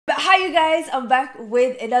Hi you guys, I'm back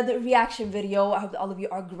with another reaction video. I hope that all of you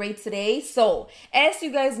are great today. So, as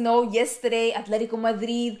you guys know, yesterday Atletico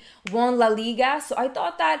Madrid won La Liga. So I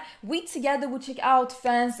thought that we together would check out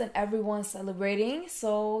fans and everyone celebrating.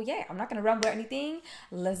 So yeah, I'm not gonna ramble or anything.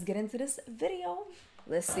 Let's get into this video.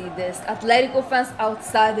 Let's see this. Atletico fans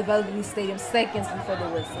outside the Valverde Stadium seconds before the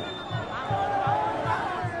whistle.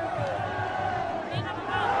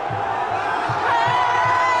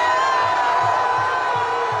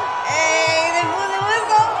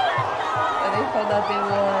 That they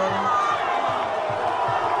won.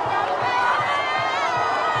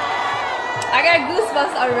 I got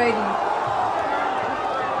goosebumps already.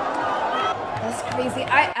 That's crazy.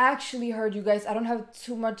 I actually heard, you guys, I don't have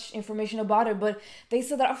too much information about it, but they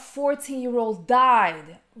said that a 14-year-old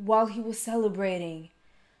died while he was celebrating.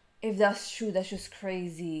 If that's true, that's just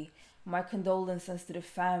crazy. My condolences to the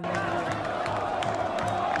family.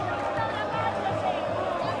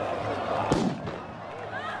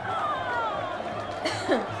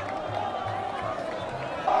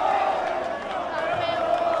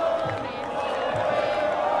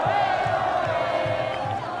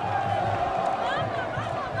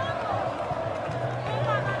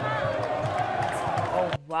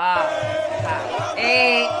 Wow.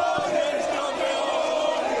 Hey.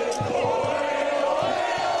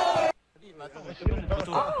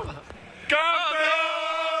 Oh.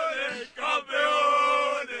 Campeones,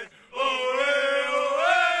 campeones. Ole, ole,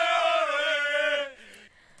 ole.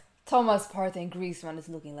 Thomas Partey and Griezmann is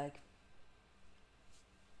looking like.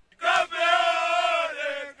 Campeones,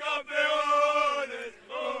 campeones.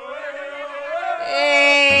 Ole, ole.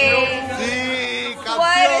 Hey. Sí,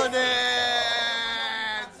 campeones.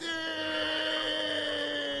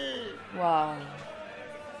 Wow.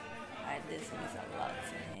 This means a lot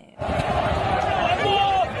to him.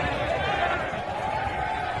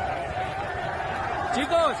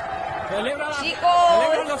 Chicos, celebran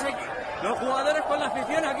los jugadores con la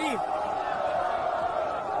afición aquí.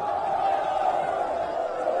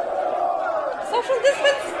 Social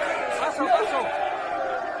distance. Paso, paso.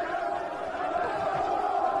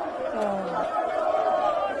 Oh.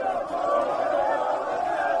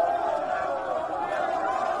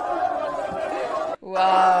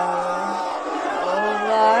 Wow. Oh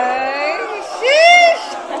my. Sheesh.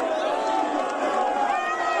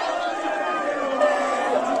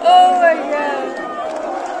 Oh my god.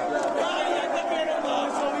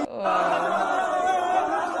 Wow.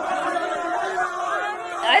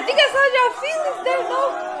 I think I saw y'all feelings there, no?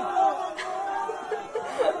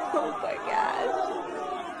 Oh my god.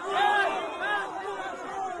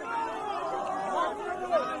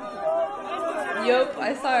 Yup, I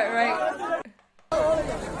saw it right.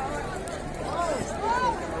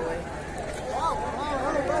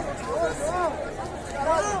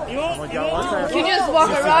 Can you just walk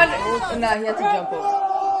around? Nah, he had to jump over.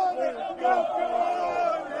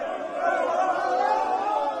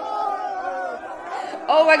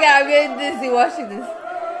 Oh my god, I'm getting dizzy watching this.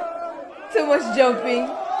 Too much jumping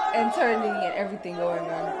and turning and everything going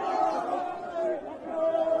on.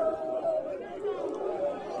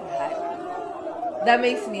 That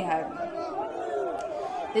makes me happy.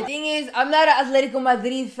 The thing is, I'm not an Atletico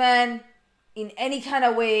Madrid fan in any kind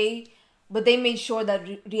of way, but they made sure that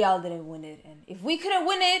Real didn't win it. And if we couldn't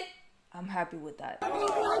win it, I'm happy with that. Yeah,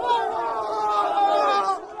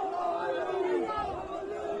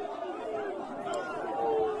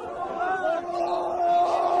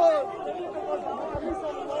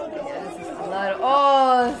 this is a lot of...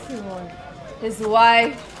 Oh, Simon. His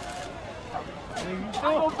wife.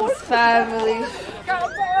 His family.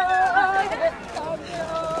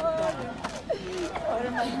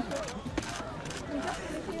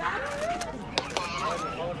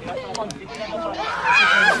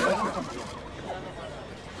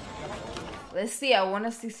 Let's see, I want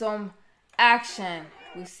to see some action.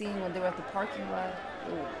 We've seen when they were at the parking lot.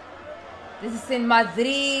 Ooh. This is in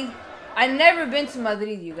Madrid. I've never been to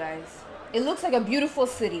Madrid, you guys. It looks like a beautiful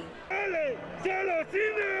city. Hey,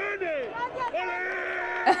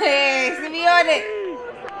 Simeone!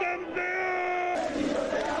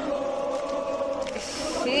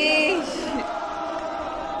 Sheesh.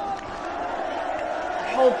 I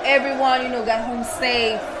hope everyone, got home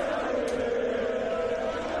safe.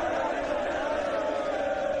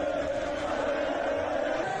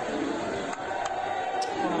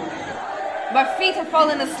 My feet are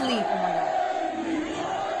falling asleep. Oh my god.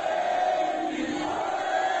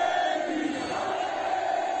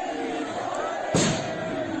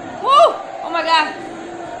 Woo! Oh my god.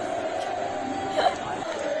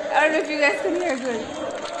 I don't know if you guys can hear good.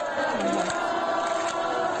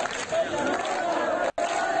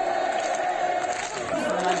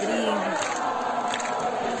 Madrid.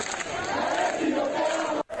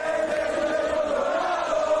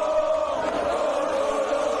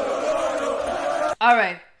 All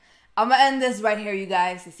right. I'm going to end this right here, you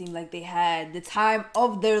guys. It seemed like they had the time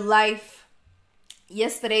of their life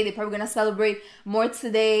yesterday. They're probably going to celebrate more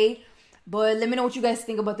today. But let me know what you guys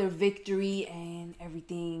think about their victory and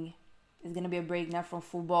everything. It's going to be a break now from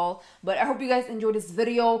football. But I hope you guys enjoyed this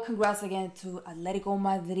video. Congrats again to Atletico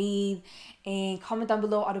Madrid. And comment down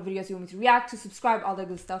below other videos you want me to react to. Subscribe, all that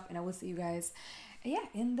good stuff. And I will see you guys,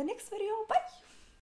 in the next video. Bye.